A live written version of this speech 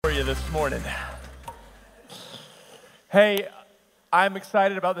this morning. Hey, I'm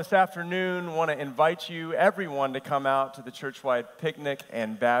excited about this afternoon. Want to invite you, everyone, to come out to the church-wide picnic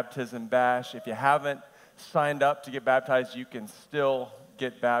and baptism bash. If you haven't signed up to get baptized, you can still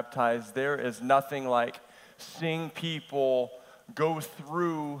get baptized. There is nothing like seeing people go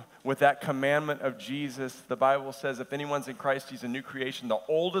through with that commandment of Jesus. The Bible says if anyone's in Christ, he's a new creation. The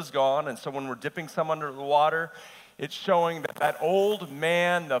old is gone, and so when we're dipping some under the water, it's showing that that old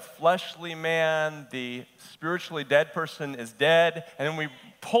man, the fleshly man, the spiritually dead person is dead. And then we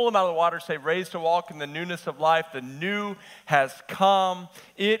pull him out of the water, say, raised to walk in the newness of life. The new has come.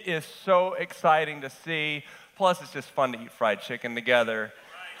 It is so exciting to see. Plus, it's just fun to eat fried chicken together,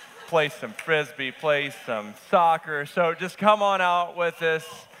 play some frisbee, play some soccer. So just come on out with us.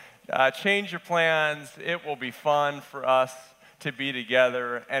 Change your plans. It will be fun for us to be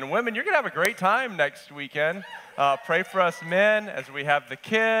together. And women, you're going to have a great time next weekend. Pray for us men as we have the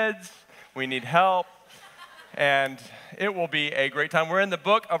kids. We need help. And it will be a great time. We're in the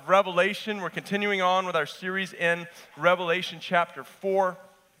book of Revelation. We're continuing on with our series in Revelation chapter 4.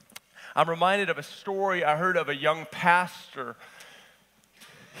 I'm reminded of a story I heard of a young pastor.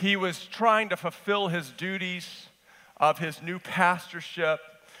 He was trying to fulfill his duties of his new pastorship,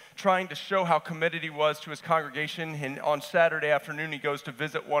 trying to show how committed he was to his congregation. And on Saturday afternoon, he goes to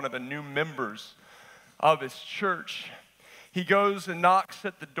visit one of the new members of his church. He goes and knocks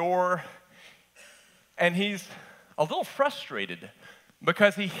at the door, and he's a little frustrated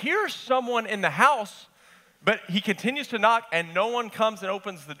because he hears someone in the house, but he continues to knock, and no one comes and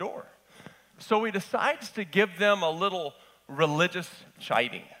opens the door. So he decides to give them a little religious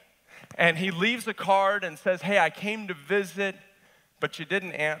chiding. And he leaves a card and says, hey, I came to visit, but you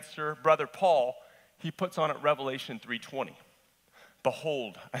didn't answer. Brother Paul, he puts on it Revelation 3:20.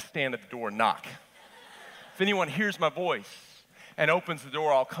 Behold, I stand at the door and knock. If anyone hears my voice and opens the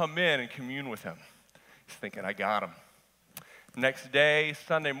door, I'll come in and commune with him. He's thinking, I got him. Next day,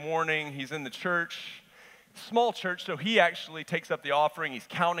 Sunday morning, he's in the church, small church, so he actually takes up the offering. He's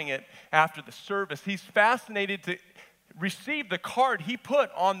counting it after the service. He's fascinated to receive the card he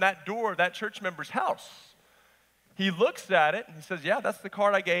put on that door of that church member's house. He looks at it and he says, yeah, that's the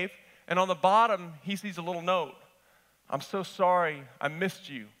card I gave. And on the bottom, he sees a little note. I'm so sorry I missed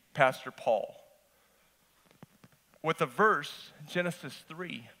you, Pastor Paul. With the verse, Genesis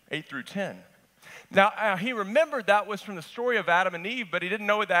 3, 8 through 10. Now, he remembered that was from the story of Adam and Eve, but he didn't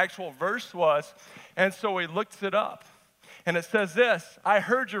know what the actual verse was. And so he looks it up. And it says this, I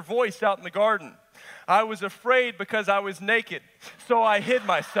heard your voice out in the garden. I was afraid because I was naked, so I hid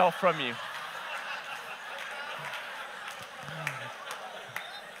myself from you.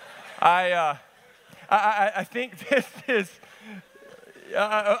 I think this is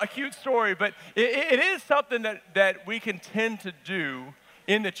a cute story, but it is something that we can tend to do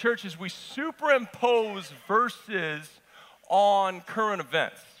in the church is we superimpose verses on current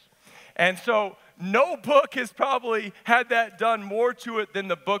events. And so no book has probably had that done more to it than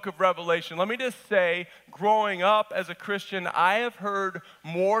the book of Revelation. Let me just say, growing up as a Christian, I have heard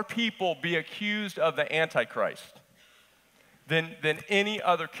more people be accused of the Antichrist than any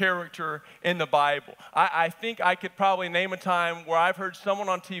other character in the Bible. I think I could probably name a time where I've heard someone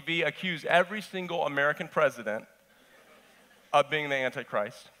on TV accuse every single American president of being the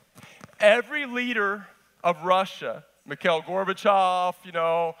Antichrist. Every leader of Russia, Mikhail Gorbachev,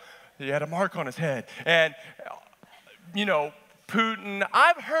 he had a mark on his head. And, Putin.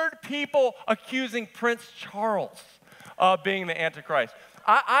 I've heard people accusing Prince Charles of being the Antichrist.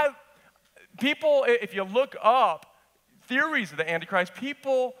 People, if you look up theories of the Antichrist,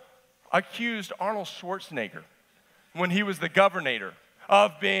 people accused Arnold Schwarzenegger when he was the governor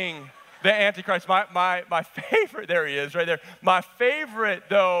of being the Antichrist. My favorite, there he is right there. My favorite,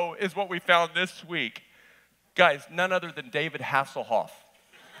 though, is what we found this week. Guys, none other than David Hasselhoff.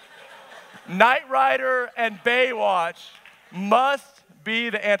 Knight Rider and Baywatch must be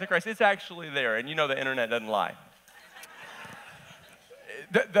the Antichrist. It's actually there, and the internet doesn't lie.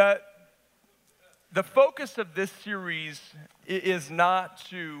 The focus of this series is not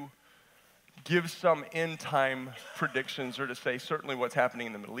to give some end-time predictions or to say certainly what's happening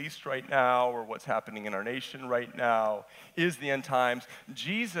in the Middle East right now or what's happening in our nation right now is the end times.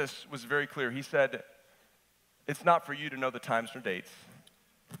 Jesus was very clear. He said, it's not for you to know the times or dates.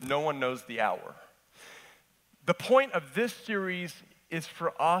 No one knows the hour. The point of this series is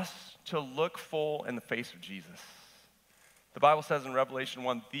for us to look full in the face of Jesus. The Bible says in Revelation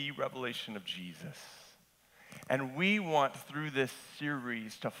 1, the revelation of Jesus. And we want, through this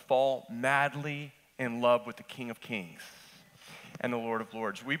series, to fall madly in love with the King of Kings. and the Lord of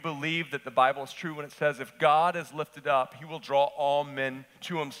Lords. We believe that the Bible is true when it says if God is lifted up, he will draw all men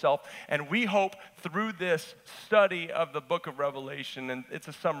to himself. And we hope through this study of the book of Revelation, and it's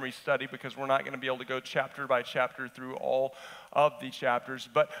a summary study because we're not going to be able to go chapter by chapter through all of the chapters,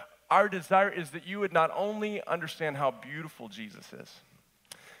 but our desire is that you would not only understand how beautiful Jesus is,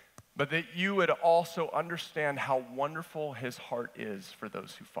 but that you would also understand how wonderful his heart is for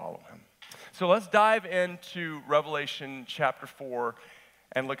those who follow him. So let's dive into Revelation chapter 4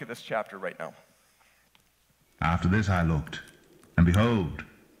 and look at this chapter right now. After this I looked, and behold,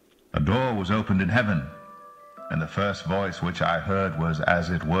 a door was opened in heaven, and the first voice which I heard was as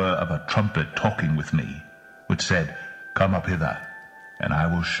it were of a trumpet talking with me, which said, Come up hither, and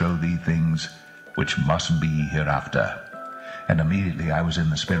I will show thee things which must be hereafter. And immediately I was in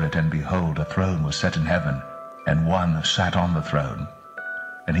the Spirit, and behold, a throne was set in heaven, and one sat on the throne.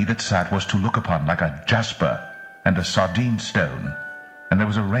 And he that sat was to look upon like a jasper and a sardine stone. And there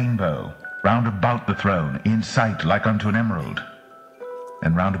was a rainbow round about the throne, in sight like unto an emerald.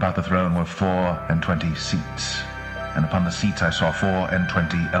 And round about the throne were 24 seats. And upon the seats I saw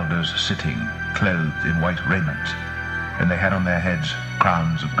 24 elders sitting, clothed in white raiment. And they had on their heads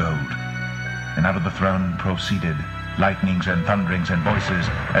crowns of gold. And out of the throne proceeded lightnings and thunderings and voices,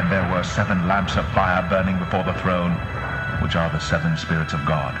 and there were 7 lamps of fire burning before the throne, which are the 7 spirits of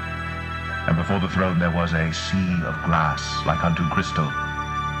God. And before the throne there was a sea of glass like unto crystal.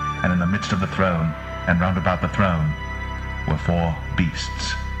 And in the midst of the throne, and round about the throne, were 4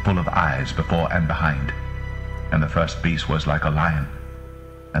 beasts, full of eyes before and behind. And the first beast was like a lion,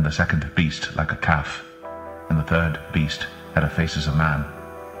 and the second beast like a calf, and the third beast had a face as a man,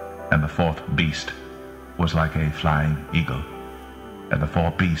 and the 4th beast was like a flying eagle. And the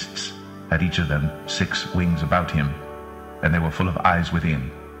 4 beasts had each of them 6 wings about him, and they were full of eyes within.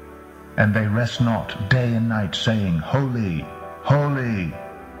 And they rest not day and night, saying, Holy, holy,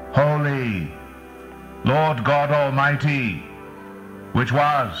 holy, Lord God Almighty, which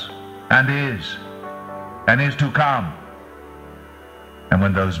was, and is to come. And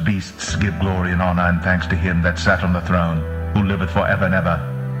when those beasts give glory and honor and thanks to him that sat on the throne, who liveth for ever and ever,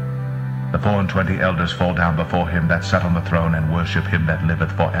 the 24 elders fall down before him that sat on the throne, and worship him that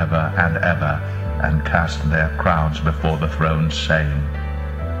liveth for ever and ever, and cast their crowns before the throne, saying,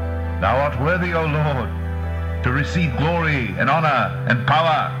 Thou art worthy, O Lord, to receive glory and honor and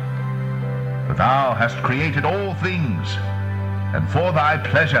power, for thou hast created all things, and for thy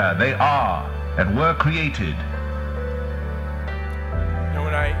pleasure they are and were created. You know,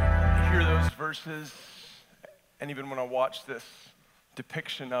 when I hear those verses, and even when I watch this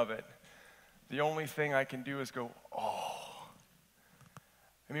depiction of it, the only thing I can do is go, oh.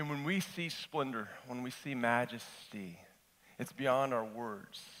 I mean, when we see splendor, when we see majesty, it's beyond our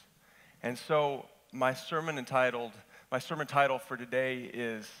words. And so my sermon title for today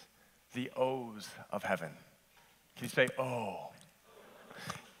is The O's of Heaven. Can you say, oh?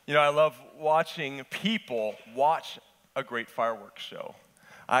 You know, I love watching people watch a great fireworks show.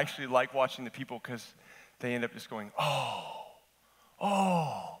 I actually like watching the people because they end up just going, oh,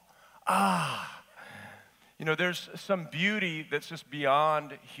 ah. You know, there's some beauty that's just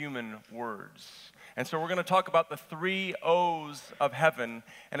beyond human words. And so we're going to talk about the 3 O's of heaven,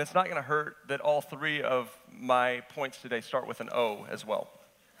 and it's not going to hurt that all 3 of my points today start with an O as well.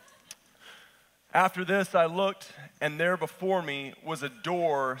 After this, I looked, and there before me was a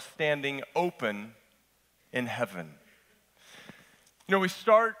door standing open in heaven. You know, we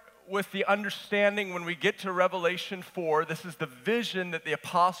start with the understanding when we get to Revelation 4, this is the vision that the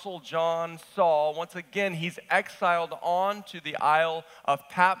Apostle John saw. Once again, he's exiled on to the Isle of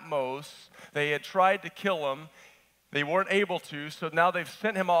Patmos. They had tried to kill him. They weren't able to, so now they've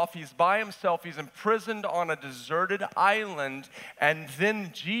sent him off. He's by himself. He's imprisoned on a deserted island. And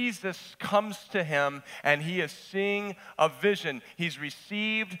then Jesus comes to him, and he is seeing a vision. He's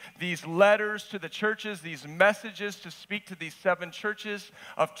received these letters to the churches, these messages to speak to these 7 churches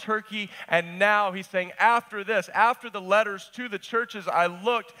of Turkey. And now he's saying, after this, after the letters to the churches, I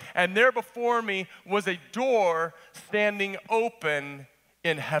looked, and there before me was a door standing open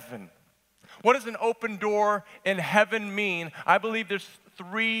in heaven. What does an open door in heaven mean? I believe there's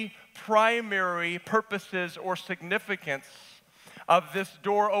 3 primary purposes or significance of this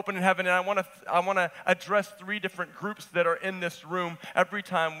door open in heaven. And I want to address 3 different groups that are in this room every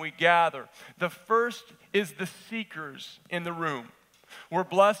time we gather. The first is the seekers in the room. We're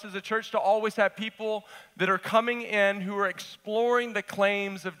blessed as a church to always have people that are coming in who are exploring the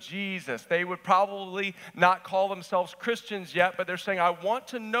claims of Jesus. They would probably not call themselves Christians yet, but they're saying, I want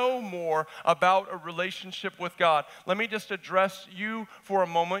to know more about a relationship with God. Let me just address you for a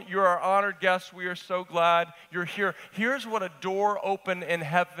moment. You're our honored guest. We are so glad you're here. Here's what a door open in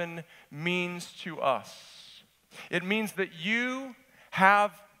heaven means to us. It means that you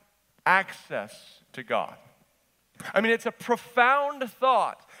have access to God. I mean, it's a profound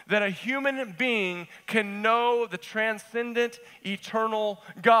thought that a human being can know the transcendent, eternal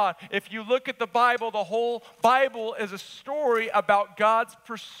God. If you look at the Bible, the whole Bible is a story about God's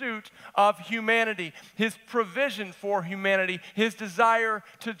pursuit of humanity, his provision for humanity, his desire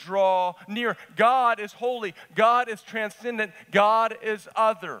to draw near. God is holy. God is transcendent. God is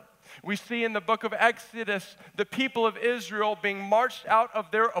other. We see in the book of Exodus the people of Israel being marched out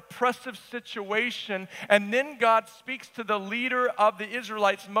of their oppressive situation, and then God speaks to the leader of the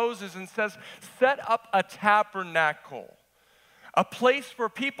Israelites, Moses, and says, set up a tabernacle, a place for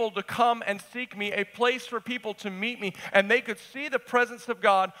people to come and seek me, a place for people to meet me. And they could see the presence of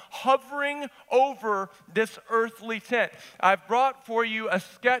God hovering over this earthly tent. I've brought for you a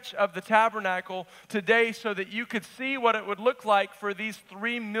sketch of the tabernacle today so that you could see what it would look like for these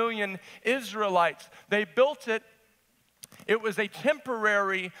 3 million Israelites. They built it. It was a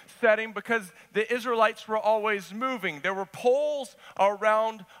temporary setting because the Israelites were always moving. There were poles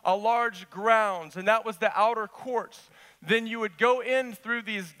around a large grounds, and that was the outer courts. Then you would go in through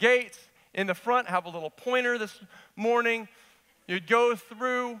these gates in the front, have a little pointer this morning. You'd go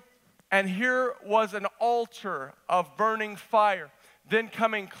through, and here was an altar of burning fire. Then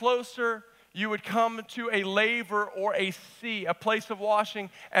coming closer, you would come to a laver or a sea, a place of washing,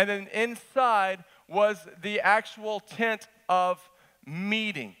 and then inside was the actual tent of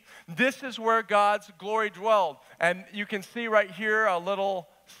meeting. This is where God's glory dwelled. And you can see right here a little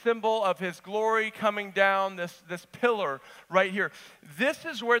symbol of his glory coming down, this pillar right here. This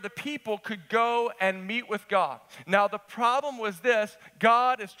is where the people could go and meet with God. Now the problem was this: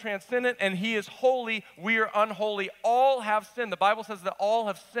 God is transcendent and he is holy. We are unholy. All have sinned. The Bible says that all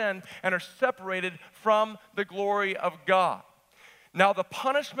have sinned and are separated from the glory of God. Now, the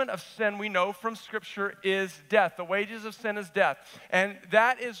punishment of sin, we know from Scripture, is death. The wages of sin is death. And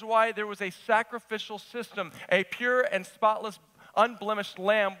that is why there was a sacrificial system. A pure and spotless, unblemished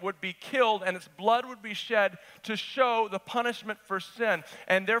lamb would be killed, and its blood would be shed to show the punishment for sin.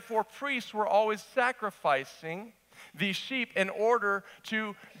 And therefore, priests were always sacrificing these sheep in order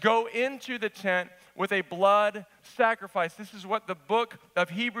to go into the tent with a blood sacrifice. This is what the book of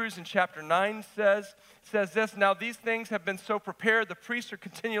Hebrews in chapter 9 says. It says this: now these things have been so prepared, the priests are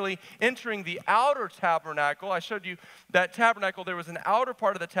continually entering the outer tabernacle. I showed you that tabernacle. There was an outer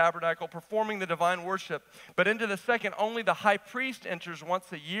part of the tabernacle performing the divine worship. But into the second, only the high priest enters once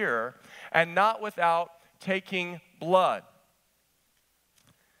a year, and not without taking blood.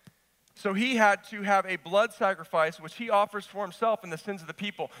 So he had to have a blood sacrifice, which he offers for himself and the sins of the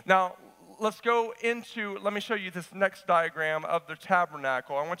people. Now, let me show you this next diagram of the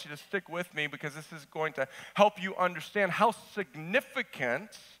tabernacle. I want you to stick with me because this is going to help you understand how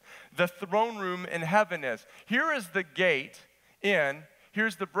significant the throne room in heaven is. Here is the gate in.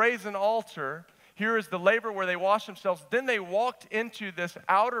 Here's the brazen altar. Here is the laver where they wash themselves. Then they walked into this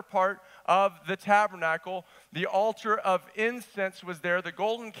outer part of the tabernacle. The altar of incense was there, the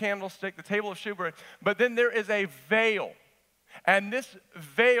golden candlestick, the table of shewbread. But then there is a veil. And this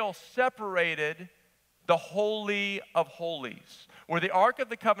veil separated the Holy of Holies, where the Ark of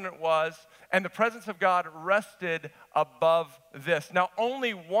the Covenant was, and the presence of God rested above this. Now,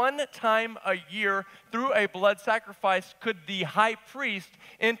 only one time a year through a blood sacrifice could the high priest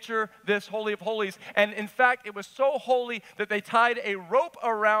enter this Holy of Holies. And in fact, it was so holy that they tied a rope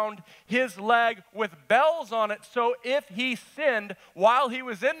around his leg with bells on it, so if he sinned while he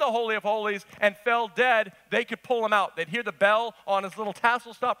was in the Holy of Holies and fell dead, they could pull him out. They'd hear the bell on his little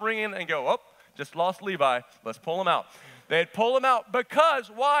tassel stop ringing and go, oh, just lost Levi, let's pull him out. They'd pull him out.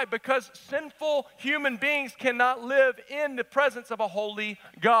 Because, why? Because sinful human beings cannot live in the presence of a holy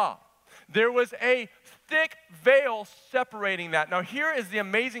God. There was a thick veil separating that. Now, here is the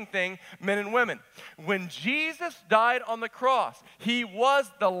amazing thing, men and women. When Jesus died on the cross, he was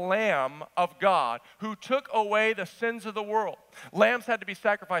the Lamb of God who took away the sins of the world. Lambs had to be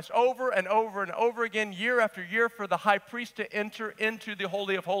sacrificed over and over and over again, year after year, for the high priest to enter into the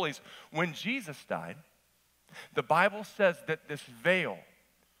Holy of Holies. When Jesus died, the Bible says that this veil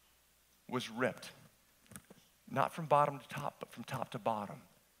was ripped. Not from bottom to top, but from top to bottom.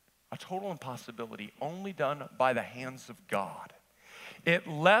 A total impossibility, only done by the hands of God. It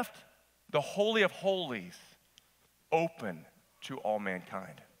left the Holy of Holies open to all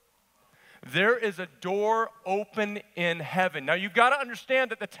mankind. There is a door open in heaven. Now, you've got to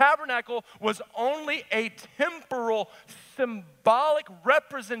understand that the tabernacle was only a temporal, symbolic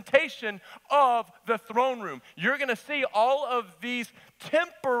representation of the throne room. You're going to see all of these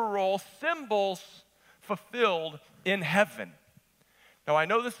temporal symbols fulfilled in heaven. Now, I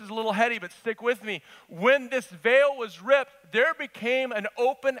know this is a little heady, but stick with me. When this veil was ripped, there became an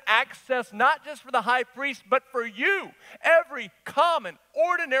open access, not just for the high priest, but for you, every common,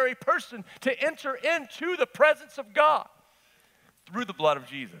 ordinary person, to enter into the presence of God through the blood of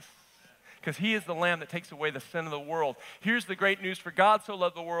Jesus. Because he is the Lamb that takes away the sin of the world. Here's the great news. For God so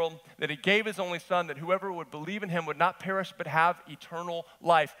loved the world that he gave his only Son, that whoever would believe in him would not perish but have eternal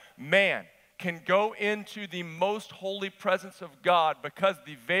life. Man can go into the most holy presence of God because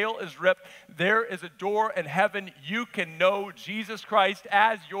the veil is ripped. There is a door in heaven. You can know Jesus Christ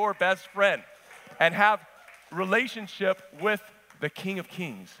as your best friend and have relationship with the King of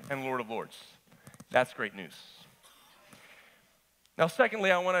Kings and Lord of Lords. That's great news. Now,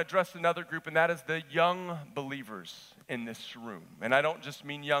 secondly, I want to address another group, and that is the young believers in this room. And I don't just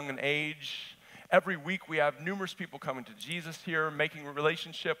mean young in age. Every week we have numerous people coming to Jesus here, making a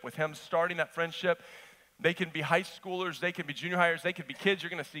relationship with him, starting that friendship. They can be high schoolers, they can be junior hires, they could be kids. You're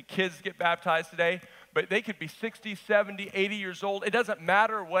going to see kids get baptized today, but they could be 60, 70, 80 years old. It doesn't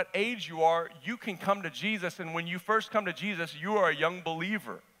matter what age you are, you can come to Jesus, and when you first come to Jesus, you are a young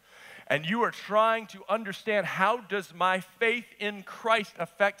believer. And you are trying to understand, how does my faith in Christ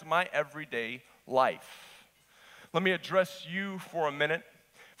affect my everyday life? Let me address you for a minute.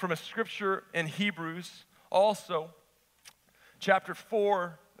 From a scripture in Hebrews, also, chapter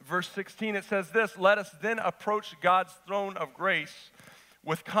 4, verse 16, it says this: "Let us then approach God's throne of grace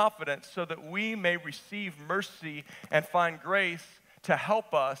with confidence so that we may receive mercy and find grace to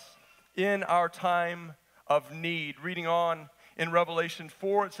help us in our time of need." Reading on in Revelation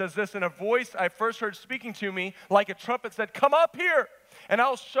 4, it says this: "And a voice I first heard speaking to me like a trumpet said, 'Come up here, and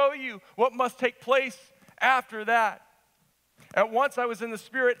I'll show you what must take place after that.' At once I was in the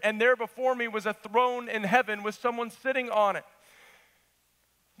Spirit, and there before me was a throne in heaven with someone sitting on it."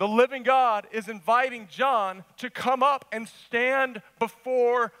 The living God is inviting John to come up and stand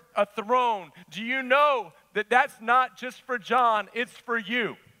before a throne. Do you know that that's not just for John, it's for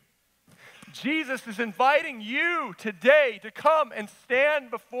you? Jesus is inviting you today to come and stand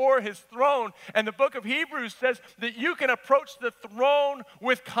before his throne. And the book of Hebrews says that you can approach the throne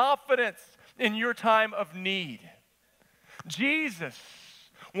with confidence in your time of need. Jesus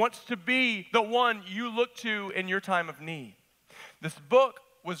wants to be the one you look to in your time of need. This book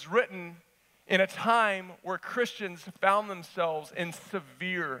was written in a time where Christians found themselves in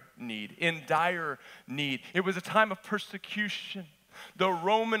severe need, in dire need. It was a time of persecution. The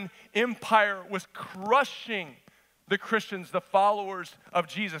Roman Empire was crushing the Christians, the followers of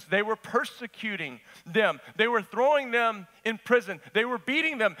Jesus. They were persecuting them. They were throwing them in prison. They were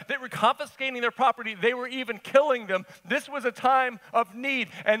beating them. They were confiscating their property. They were even killing them. This was a time of need.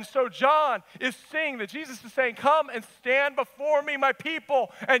 And so John is seeing that Jesus is saying, "Come and stand before me, my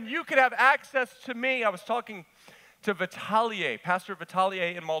people, and you can have access to me." I was talking to Vitalier, Pastor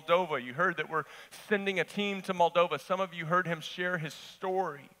Vitalier in Moldova. You heard that we're sending a team to Moldova. Some of you heard him share his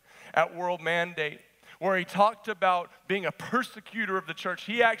story at World Mandate, where he talked about being a persecutor of the church.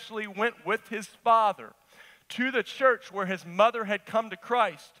 He actually went with his father to the church where his mother had come to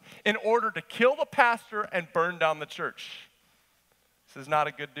Christ in order to kill the pastor and burn down the church. This is not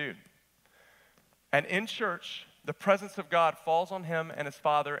a good dude. And in church, the presence of God falls on him and his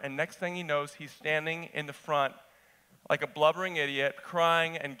father, and next thing he knows, he's standing in the front like a blubbering idiot,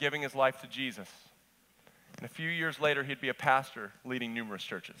 crying and giving his life to Jesus. And a few years later, he'd be a pastor leading numerous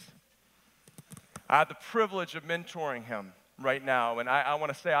churches. I have the privilege of mentoring him right now, and I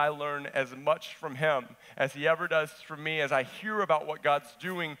want to say I learn as much from him as he ever does from me as I hear about what God's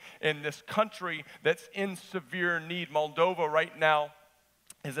doing in this country that's in severe need. Moldova right now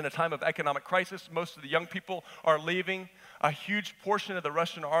is in a time of economic crisis. Most of the young people are leaving. A huge portion of the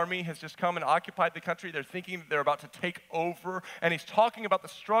Russian army has just come and occupied the country. They're thinking that they're about to take over. And he's talking about the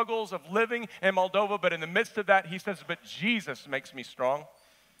struggles of living in Moldova, but in the midst of that, he says, "But Jesus makes me strong."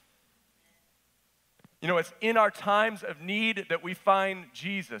 You know, it's in our times of need that we find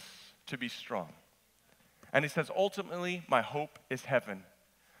Jesus to be strong. And he says, ultimately, my hope is heaven.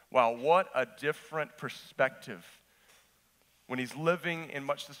 Wow, what a different perspective when he's living in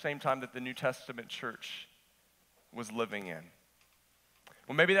much the same time that the New Testament church was living in.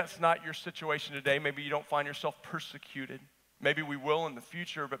 Well, maybe that's not your situation today. Maybe you don't find yourself persecuted. Maybe we will in the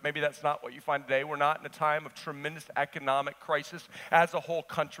future, but maybe that's not what you find today. We're not in a time of tremendous economic crisis as a whole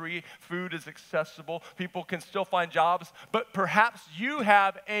country. Food is accessible. People can still find jobs, but perhaps you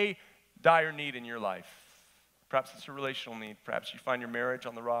have a dire need in your life. Perhaps it's a relational need. Perhaps you find your marriage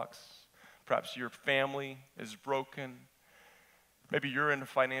on the rocks. Perhaps your family is broken. Maybe you're in a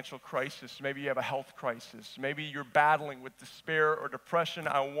financial crisis. Maybe you have a health crisis. Maybe you're battling with despair or depression.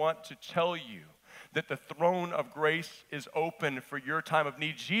 I want to tell you that the throne of grace is open for your time of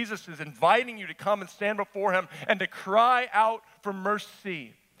need. Jesus is inviting you to come and stand before him and to cry out for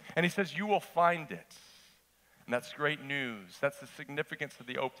mercy. And he says, you will find it. And that's great news. That's the significance of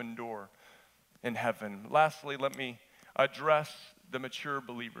the open door in heaven. Lastly, let me address the mature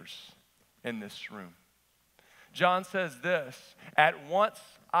believers in this room. John says this, at once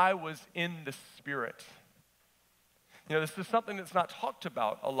I was in the Spirit. You know, this is something that's not talked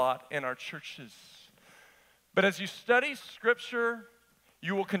about a lot in our churches. But as you study Scripture,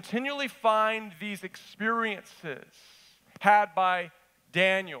 you will continually find these experiences had by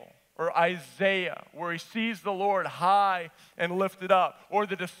Daniel or Isaiah, where he sees the Lord high and lifted up. Or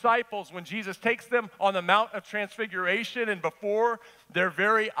the disciples, when Jesus takes them on the Mount of Transfiguration, and before their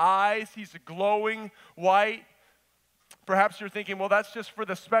very eyes, he's glowing white. Perhaps you're thinking, well, that's just for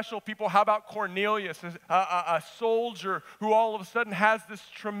the special people. How about Cornelius, a soldier who all of a sudden has this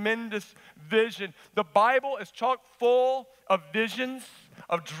tremendous vision? The Bible is chock full of visions,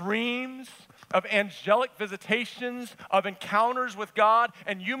 of dreams, of angelic visitations, of encounters with God.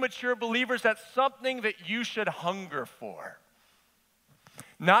 And you mature believers, that's something that you should hunger for.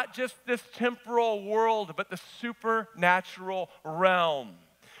 Not just this temporal world, but the supernatural realm.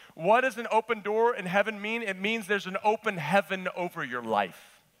 What does an open door in heaven mean? It means there's an open heaven over your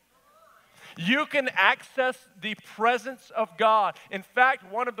life. You can access the presence of God. In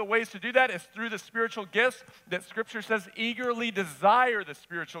fact, one of the ways to do that is through the spiritual gifts that Scripture says eagerly desire the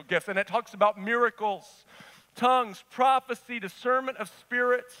spiritual gifts. And it talks about miracles, tongues, prophecy, discernment of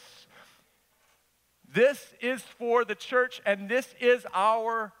spirits. This is for the church, and this is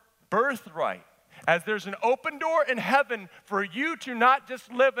our birthright. As there's an open door in heaven for you to not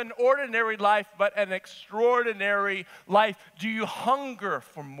just live an ordinary life, but an extraordinary life. Do you hunger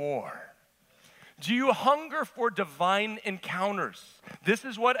for more? Do you hunger for divine encounters? This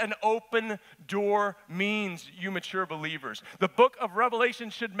is what an open door means, you mature believers. The book of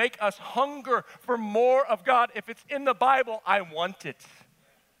Revelation should make us hunger for more of God. If it's in the Bible, I want it.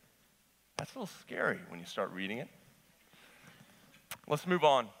 That's a little scary when you start reading it. Let's move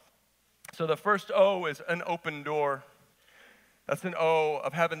on. So the first O is an open door. That's an O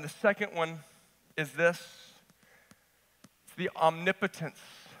of heaven. The second one is this. It's the omnipotence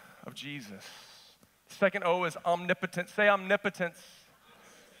of Jesus. The second O is omnipotence. Say omnipotence.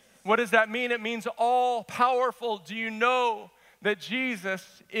 What does that mean? It means all powerful. Do you know that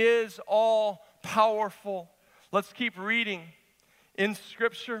Jesus is all powerful? Let's keep reading in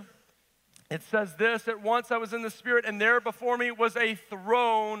Scripture. It says this, at once I was in the Spirit, and there before me was a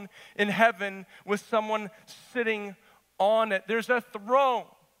throne in heaven with someone sitting on it. There's a throne.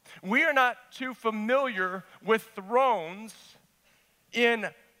 We are not too familiar with thrones in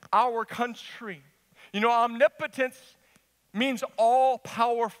our country. You know, omnipotence means all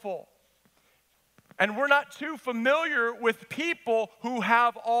powerful. And we're not too familiar with people who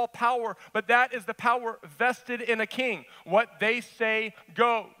have all power, but that is the power vested in a king. What they say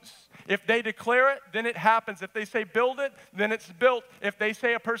goes. If they declare it, then it happens. If they say build it, then it's built. If they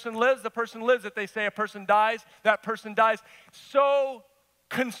say a person lives, the person lives. If they say a person dies, that person dies. So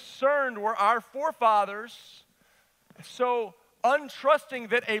concerned were our forefathers, so untrusting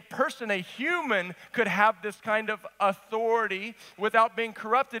that a person, a human, could have this kind of authority without being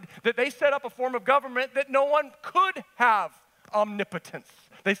corrupted, that they set up a form of government that no one could have omnipotence.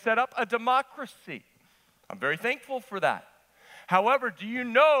 They set up a democracy. I'm very thankful for that. However, do you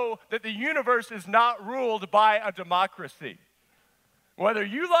know that the universe is not ruled by a democracy? Whether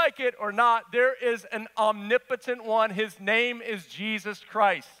you like it or not, there is an omnipotent one. His name is Jesus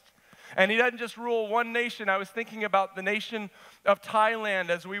Christ. And he doesn't just rule one nation. I was thinking about the nation of Thailand.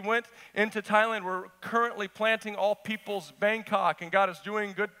 As we went into Thailand, we're currently planting All Peoples Bangkok, and God is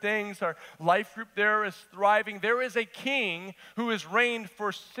doing good things. Our life group there is thriving. There is a king who has reigned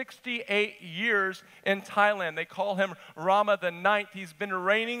for 68 years in Thailand. They call him Rama the Ninth. He's been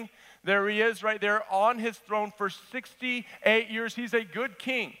reigning. There he is right there on his throne for 68 years. He's a good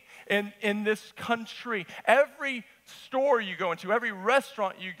king. in this country. Every store you go into, every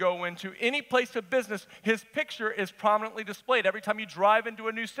restaurant you go into, any place of business, his picture is prominently displayed. Every time you drive into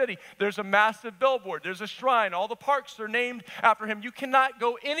a new city, there's a massive billboard, there's a shrine, all the parks are named after him. You cannot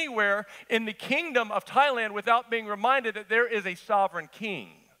go anywhere in the kingdom of Thailand without being reminded that there is a sovereign king.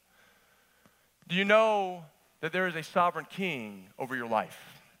 Do you know that there is a sovereign king over your life?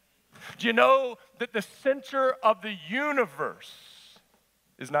 Do you know that the center of the universe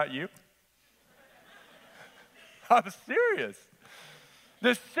is not you? I'm serious.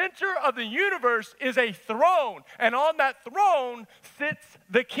 The center of the universe is a throne, and on that throne sits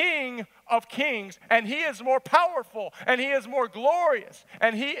the King of Kings, and he is more powerful, and he is more glorious,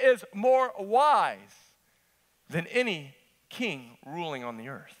 and he is more wise than any king ruling on the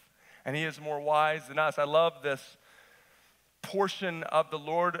earth. And he is more wise than us. I love this portion of the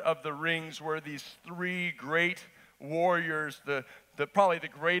Lord of the Rings where these three great warriors, probably the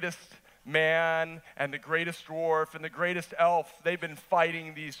greatest man and the greatest dwarf and the greatest elf, they've been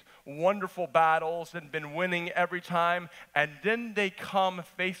fighting these wonderful battles and been winning every time, and then they come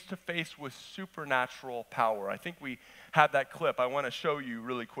face to face with supernatural power. I think we have that clip. I want to show you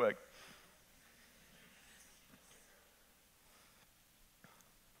really quick.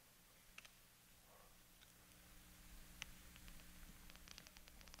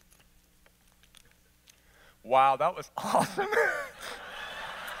 Wow, that was awesome.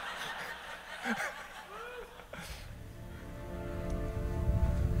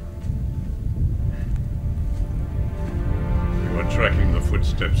 You are tracking the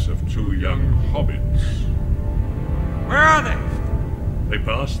footsteps of two young hobbits. Where are they? They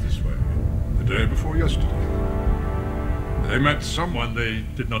passed this way the day before yesterday. They met someone they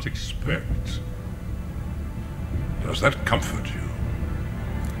did not expect. Does that comfort you?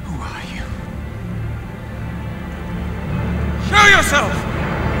 Who are you? Show yourself!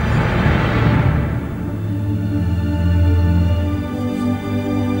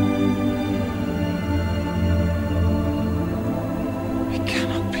 It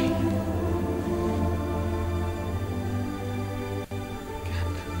cannot be.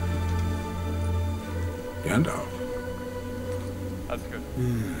 Gandalf. That's good.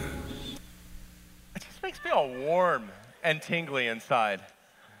 It just makes me all warm and tingly inside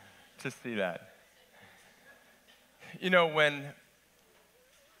to see that. You know, when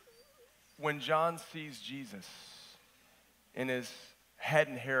John sees Jesus and his head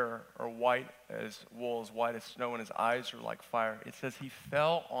and hair are white as wool, as white as snow, and his eyes are like fire, it says he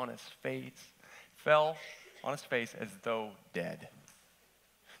fell on his face as though dead.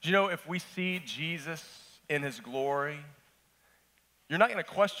 Do you know, if we see Jesus in his glory, you're not going to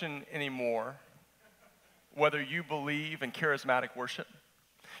question anymore whether you believe in charismatic worship.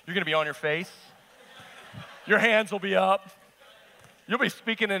 You're going to be on your face. Your hands will be up. You'll be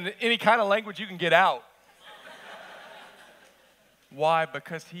speaking in any kind of language you can get out. Why?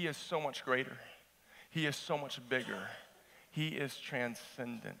 Because he is so much greater. He is so much bigger. He is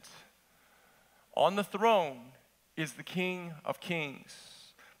transcendent. On the throne is the King of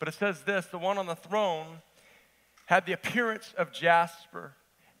Kings. But it says this, the one on the throne had the appearance of jasper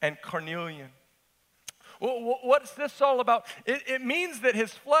and carnelian. What's this all about? It means that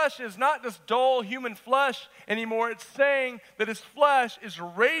his flesh is not just dull human flesh anymore. It's saying that his flesh is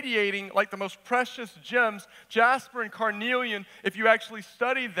radiating like the most precious gems. Jasper and carnelian, if you actually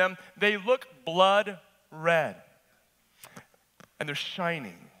study them, they look blood red. And they're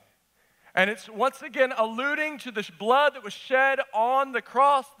shining. And it's once again alluding to the blood that was shed on the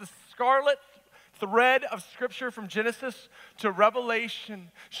cross, the scarlet thread of Scripture from Genesis to Revelation,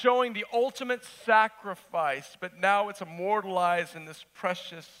 showing the ultimate sacrifice, but now it's immortalized in this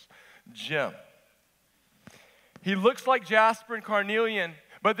precious gem. He looks like jasper and carnelian,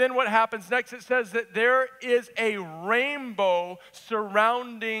 but then what happens next? It says that there is a rainbow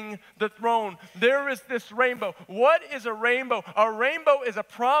surrounding the throne. There is this rainbow. What is a rainbow? A rainbow is a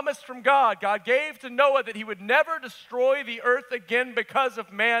promise from God. God gave to Noah that he would never destroy the earth again because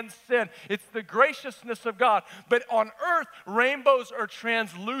of man's sin. It's the graciousness of God. But on earth, rainbows are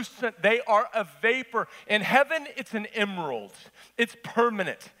translucent. They are a vapor. In heaven, it's an emerald. It's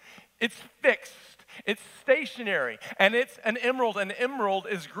permanent. It's fixed. It's stationary, and it's an emerald. An emerald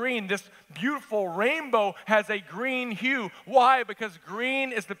is green. This beautiful rainbow has a green hue. Why? Because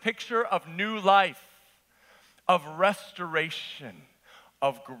green is the picture of new life, of restoration,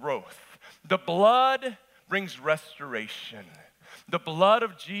 of growth. The blood brings restoration. The blood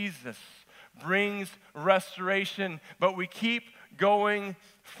of Jesus brings restoration, but we keep going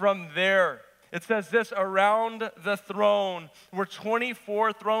from there. It says this, around the throne were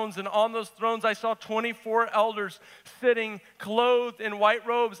 24 thrones, and on those thrones I saw 24 elders sitting clothed in white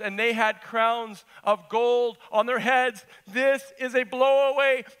robes, and they had crowns of gold on their heads. This is a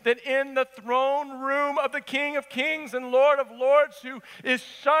blowaway that in the throne room of the King of Kings and Lord of Lords, who is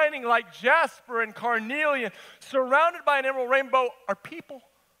shining like jasper and carnelian, surrounded by an emerald rainbow, are people.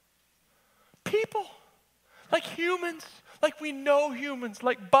 People, like humans, like we know humans,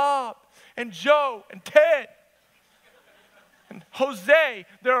 like Bob and Joe and Ted and Jose.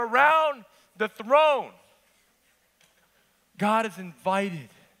 They're around the throne. God has invited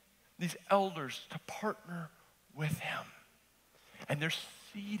these elders to partner with him. And they're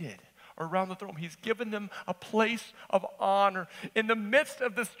seated around the throne. He's given them a place of honor. In the midst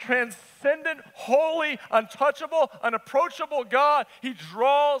of this transcendent, holy, untouchable, unapproachable God, he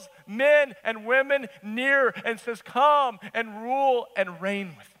draws men and women near and says, come and rule and reign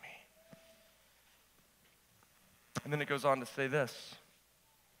with me. And then it goes on to say this.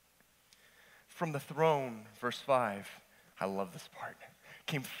 From the throne, verse 5, I love this part,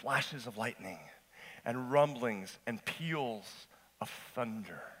 came flashes of lightning and rumblings and peals of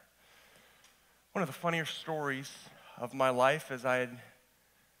thunder. One of the funnier stories of my life as I had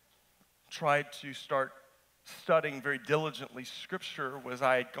tried to start studying very diligently Scripture was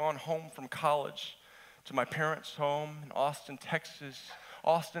I had gone home from college to my parents' home in Austin, Texas.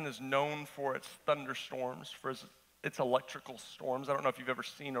 Austin is known for its thunderstorms, for its electrical storms. I don't know if you've ever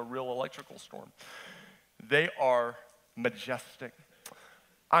seen a real electrical storm. They are majestic.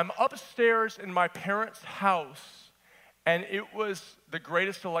 I'm upstairs in my parents' house, and it was the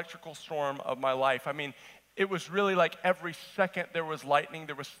greatest electrical storm of my life. I mean, it was really like every second there was lightning,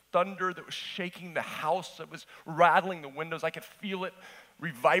 there was thunder that was shaking the house, it was rattling the windows. I could feel it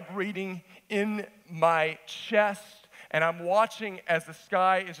reverberating in my chest. And I'm watching as the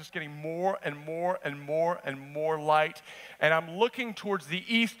sky is just getting more and more and more and more light. And I'm looking towards the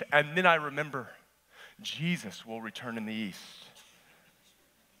east, and then I remember Jesus will return in the east.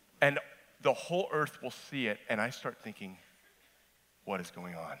 And the whole earth will see it, and I start thinking, what is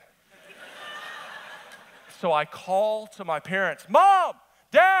going on? So I call to my parents, Mom,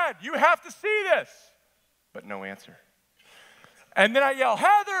 Dad, you have to see this. But no answer. And then I yell,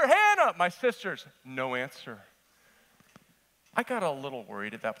 Heather, Hannah, my sisters, no answer. I got a little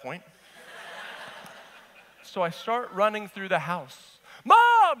worried at that point. So I start running through the house.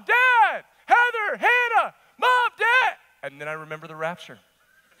 Mom, Dad, Heather, Hannah, Mom, Dad. And then I remember the rapture.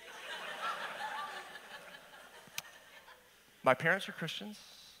 My parents are Christians,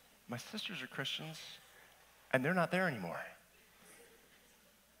 my sisters are Christians, and they're not there anymore.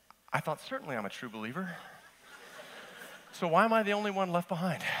 I thought, certainly I'm a true believer. So why am I the only one left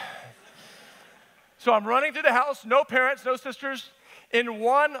behind? So I'm running through the house, no parents, no sisters. In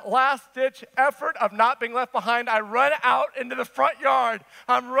one last-ditch effort of not being left behind, I run out into the front yard.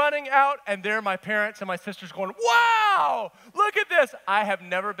 I'm running out, and there are my parents and my sisters going, wow, look at this. I have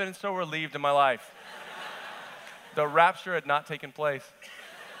never been so relieved in my life. The rapture had not taken place.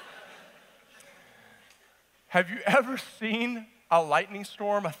 Have you ever seen a lightning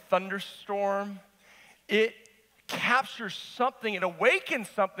storm, a thunderstorm? It captures something, it awakens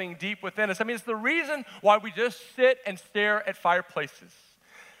something deep within us. I mean, it's the reason why we just sit and stare at fireplaces.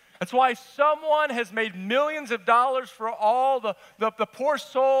 That's why someone has made millions of dollars for all the poor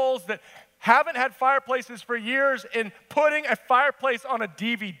souls that haven't had fireplaces for years in putting a fireplace on a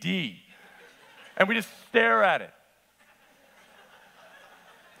DVD. And we just stare at it.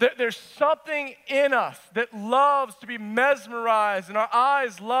 There's something in us that loves to be mesmerized, and our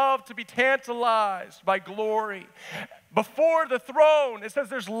eyes love to be tantalized by glory. Before the throne, it says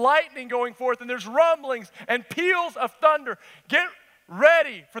there's lightning going forth, and there's rumblings and peals of thunder. Get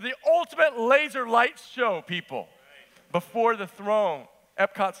ready for the ultimate laser light show, people. Before the throne,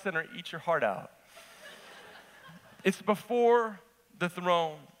 Epcot Center, eat your heart out. It's before the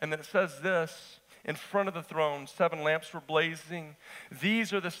throne, and then it says this. In front of the throne, 7 lamps were blazing.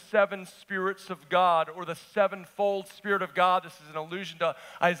 These are the 7 spirits of God, or the sevenfold Spirit of God. This is an allusion to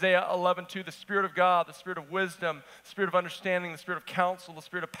Isaiah 11:2. The Spirit of God, the Spirit of wisdom, the Spirit of understanding, the Spirit of counsel, the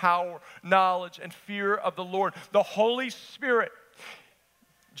Spirit of power, knowledge, and fear of the Lord. The Holy Spirit.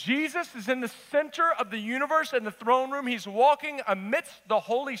 Jesus is in the center of the universe in the throne room. He's walking amidst the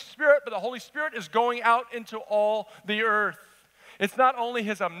Holy Spirit, but the Holy Spirit is going out into all the earth. It's not only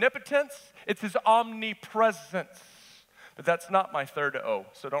his omnipotence, it's his omnipresence. But that's not my third O,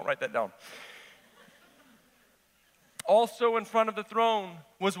 so don't write that down. Also in front of the throne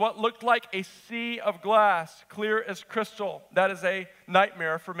was what looked like a sea of glass, clear as crystal. That is a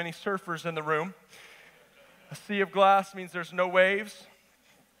nightmare for many surfers in the room. A sea of glass means there's no waves.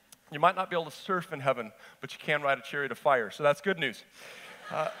 You might not be able to surf in heaven, but you can ride a chariot of fire, so that's good news.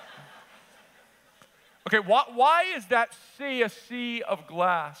 Okay, why is that sea a sea of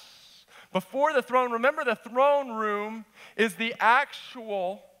glass? Before the throne, remember the throne room is the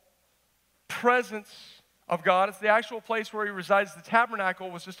actual presence of God. It's the actual place where he resides. The tabernacle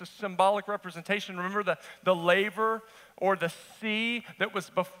was just a symbolic representation. Remember the laver or the sea that was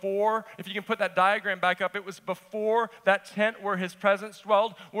before, if you can put that diagram back up, it was before that tent where his presence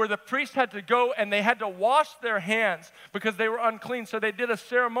dwelled, where the priest had to go and they had to wash their hands because they were unclean. So they did a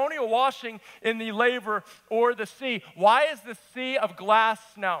ceremonial washing in the laver or the sea. Why is the sea of glass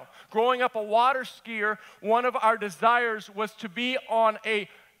now? Growing up a water skier, one of our desires was to be on a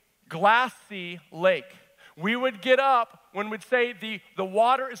glassy lake. We would get up when we'd say the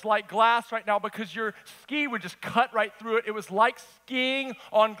water is like glass right now because your ski would just cut right through it. It was like skiing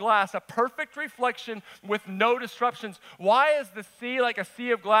on glass, a perfect reflection with no disruptions. Why is the sea like a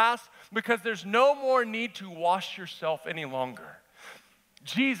sea of glass? Because there's no more need to wash yourself any longer.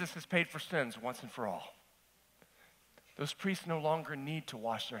 Jesus has paid for sins once and for all. Those priests no longer need to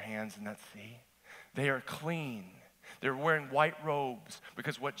wash their hands in that sea. They are clean. They're wearing white robes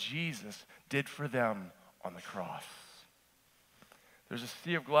because what Jesus did for them on the cross. There's a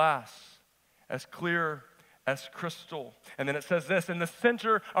sea of glass as clear as crystal. And then it says this, in the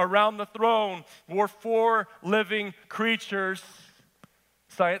center around the throne were 4 living creatures.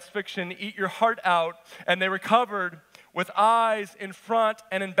 Science fiction, eat your heart out. And they were covered with eyes in front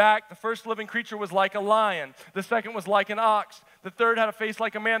and in back. The first living creature was like a lion. The second was like an ox. The third had a face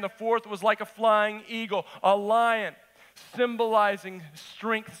like a man. The fourth was like a flying eagle. A lion, symbolizing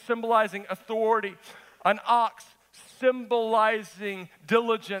strength, symbolizing authority. An ox, symbolizing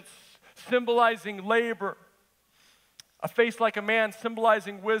diligence, symbolizing labor. A face like a man,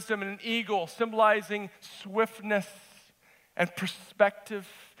 symbolizing wisdom. And an eagle, symbolizing swiftness and perspective.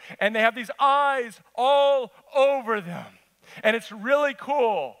 And they have these eyes all over them. And it's really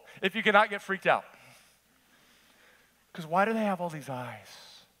cool if you cannot get freaked out. Because why do they have all these eyes?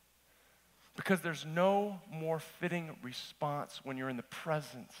 Because there's no more fitting response when you're in the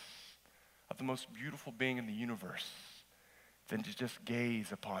presence of the most beautiful being in the universe than to just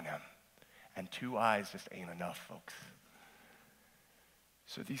gaze upon him. And 2 eyes just ain't enough, folks.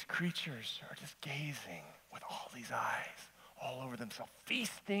 So these creatures are just gazing with all these eyes all over themselves,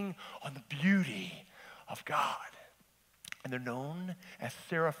 feasting on the beauty of God. And they're known as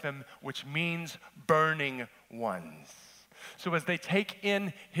seraphim, which means burning ones. So as they take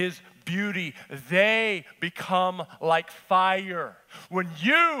in his beauty, they become like fire. When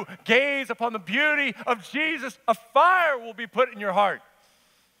you gaze upon the beauty of Jesus, a fire will be put in your heart.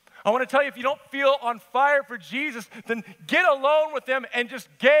 I want to tell you, if you don't feel on fire for Jesus, then get alone with him and just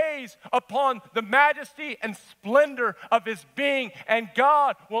gaze upon the majesty and splendor of his being, and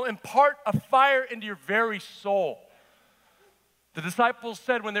God will impart a fire into your very soul. The disciples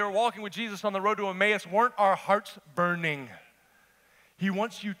said when they were walking with Jesus on the road to Emmaus, weren't our hearts burning? He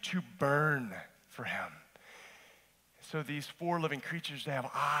wants you to burn for him. So these 4 living creatures, they have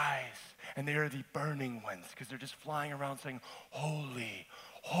eyes, and they are the burning ones because they're just flying around saying, holy,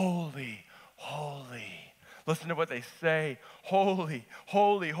 holy, holy. Listen to what they say. Holy,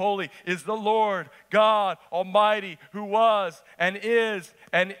 holy, holy is the Lord God Almighty, who was and is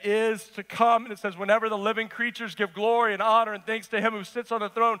to come. And it says, whenever the living creatures give glory and honor and thanks to him who sits on the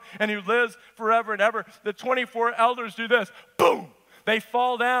throne and who lives forever and ever, the 24 elders do this. Boom! They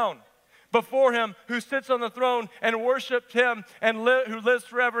fall down before him who sits on the throne and worship him and who lives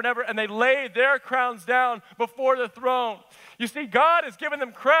forever and ever. And they lay their crowns down before the throne. You see, God has given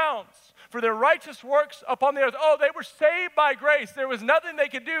them crowns for their righteous works upon the earth. Oh, they were saved by grace. There was nothing they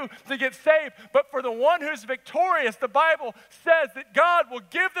could do to get saved. But for the one who's victorious, the Bible says that God will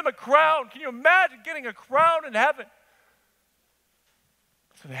give them a crown. Can you imagine getting a crown in heaven?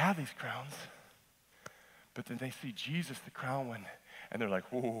 So they have these crowns. But then they see Jesus, the crown one, and they're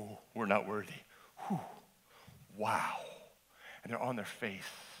like, whoa, we're not worthy. Whew, wow. And they're on their face.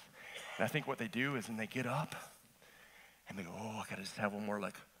 And I think what they do is then they get up and they go, oh, I gotta just have one more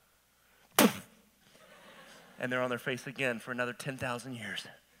like, and they're on their face again for another 10,000 years.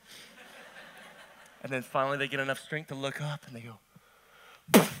 And then finally they get enough strength to look up and they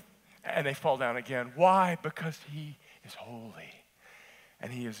go, and they fall down again. Why? Because he is holy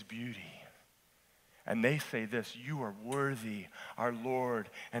and he is beauty. And they say this, you are worthy, our Lord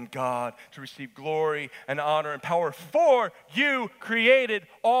and God, to receive glory and honor and power, for you created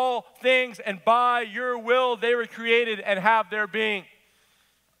all things, and by your will they were created and have their being.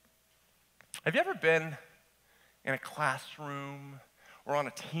 Have you ever been in a classroom or on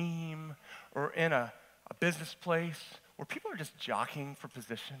a team or in a business place where people are just jockeying for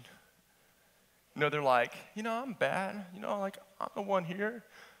position? You know, they're like, I'm bad. Like, I'm the one here.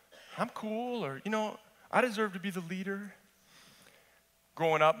 I'm cool. Or, I deserve to be the leader.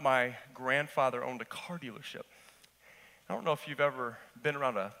 Growing up, my grandfather owned a car dealership. I don't know if you've ever been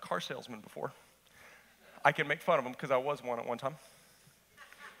around a car salesman before. I can make fun of him because I was one at one time.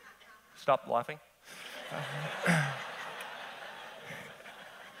 Stop laughing.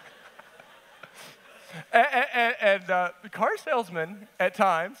 And the car salesmen at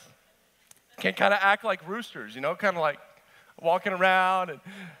times can kind of act like roosters, kind of like walking around and,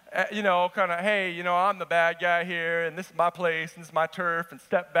 kind of, hey, I'm the bad guy here, and this is my place, and this is my turf, and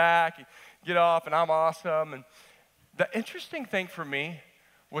step back, and get off, and I'm awesome. And the interesting thing for me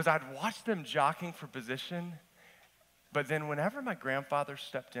was I'd watch them jockeying for position, but then whenever my grandfather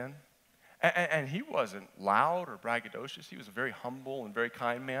stepped in, and he wasn't loud or braggadocious, he was a very humble and very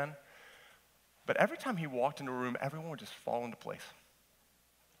kind man, but every time he walked into a room, everyone would just fall into place.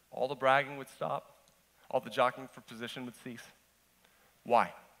 All the bragging would stop. All the jockeying for position would cease.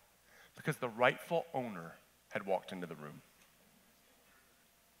 Why? Because the rightful owner had walked into the room.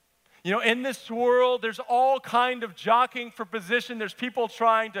 In this world, there's all kind of jockeying for position. There's people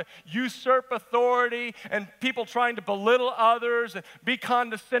trying to usurp authority and people trying to belittle others and be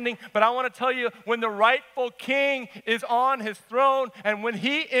condescending. But I want to tell you, when the rightful king is on his throne and when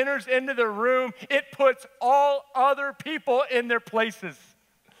he enters into the room, it puts all other people in their places.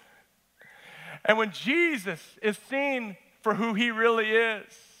 And when Jesus is seen for who he really is,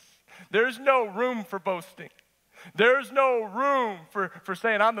 there's no room for boasting. There's no room for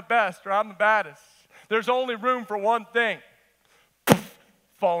saying I'm the best or I'm the baddest. There's only room for one thing: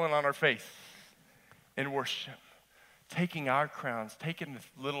 falling on our face in worship, taking our crowns, taking the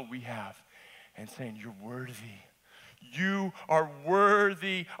little we have, and saying, you're worthy. You are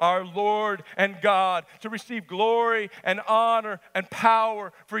worthy, our Lord and God, to receive glory and honor and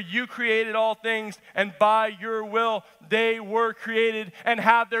power, for you created all things, and by your will they were created and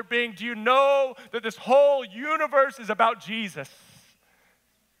have their being. Do you know that this whole universe is about Jesus?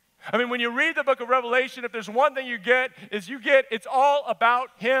 I mean, when you read the book of Revelation, if there's one thing you get, it's all about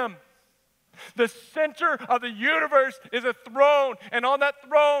him. The center of the universe is a throne, and on that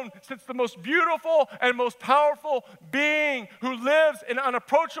throne sits the most beautiful and most powerful being who lives in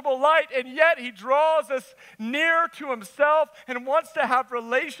unapproachable light, and yet he draws us near to himself and wants to have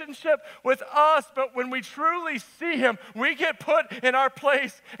relationship with us. But when we truly see him, we get put in our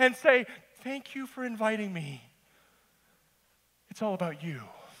place and say, thank you for inviting me. It's all about you.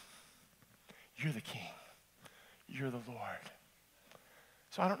 You're the king. You're the Lord.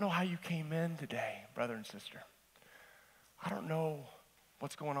 So I don't know how you came in today, brother and sister. I don't know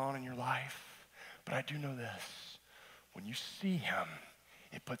what's going on in your life, but I do know this. When you see him,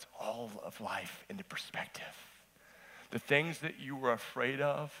 it puts all of life into perspective. The things that you were afraid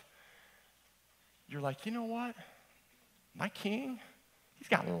of, you're like, you know what? My king, he's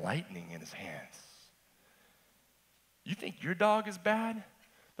got lightning in his hands. You think your dog is bad?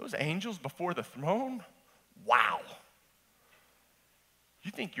 Those angels before the throne? Wow. You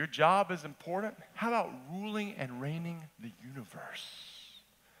think your job is important? How about ruling and reigning the universe?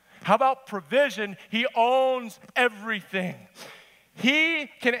 How about provision? He owns everything. He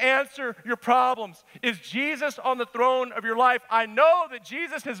can answer your problems. Is Jesus on the throne of your life? I know that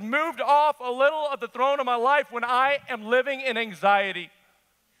Jesus has moved off a little of the throne of my life when I am living in anxiety.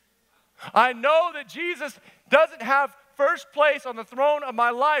 I know that Jesus doesn't have first place on the throne of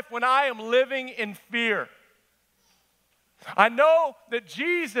my life when I am living in fear. I know that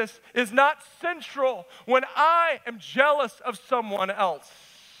Jesus is not central when I am jealous of someone else.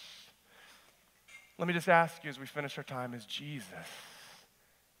 Let me just ask you as we finish our time, is Jesus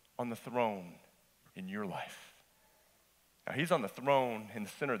on the throne in your life? Now, he's on the throne in the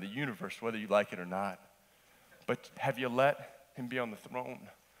center of the universe, whether you like it or not. But have you let him be on the throne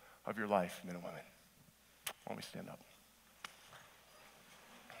of your life, men and women? Why don't we stand up?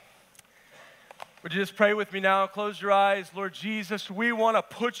 Would you just pray with me now? Close your eyes. Lord Jesus, we want to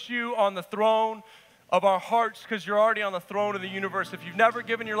put you on the throne of our hearts because you're already on the throne of the universe. If you've never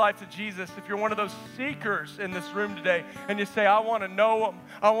given your life to Jesus, if you're one of those seekers in this room today and you say, I want to know him,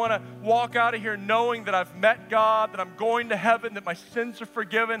 I want to walk out of here knowing that I've met God, that I'm going to heaven, that my sins are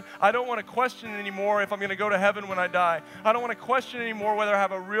forgiven. I don't want to question anymore if I'm going to go to heaven when I die. I don't want to question anymore whether I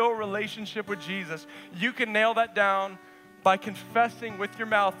have a real relationship with Jesus. You can nail that down by confessing with your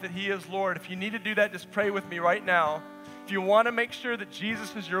mouth that he is Lord. If you need to do that, just pray with me right now. If you want to make sure that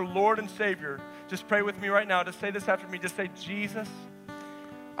Jesus is your Lord and Savior, just pray with me right now. Just say this after me. Just say, Jesus,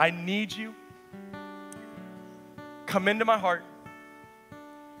 I need you. Come into my heart.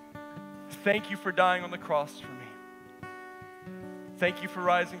 Thank you for dying on the cross for me. Thank you for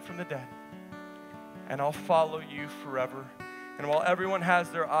rising from the dead. and I'll follow you forever. And while everyone has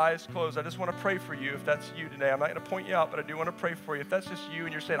their eyes closed, I just want to pray for you if that's you today. I'm not going to point you out, but I do want to pray for you. If that's just you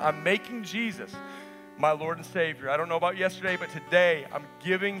and you're saying, I'm making Jesus my Lord and Savior. I don't know about yesterday, but today I'm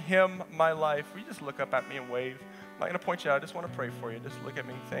giving him my life. Will you just look up at me and wave? I'm not going to point you out. I just want to pray for you. Just look at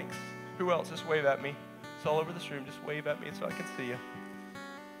me. Thanks. Who else? Just wave at me. It's all over this room. Just wave at me so I can see you.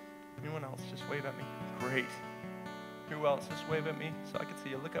 Anyone else? Just wave at me. Great. Who else? Just wave at me so I can see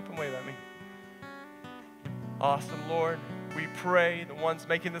you. Look up and wave at me. Awesome, Lord. We pray the ones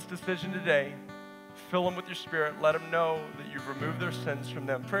making this decision today, fill them with your Spirit. Let them know that you've removed their sins from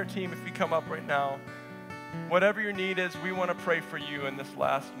them. Prayer team, if you come up right now, whatever your need is, we want to pray for you in this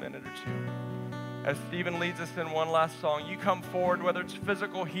last minute or two. As Stephen leads us in one last song, you come forward, whether it's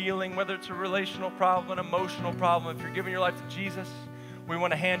physical healing, whether it's a relational problem, an emotional problem. If you're giving your life to Jesus, we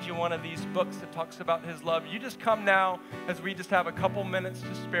want to hand you one of these books that talks about his love. You just come now as we just have a couple minutes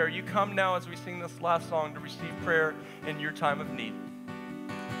to spare. You come now as we sing this last song to receive prayer in your time of need.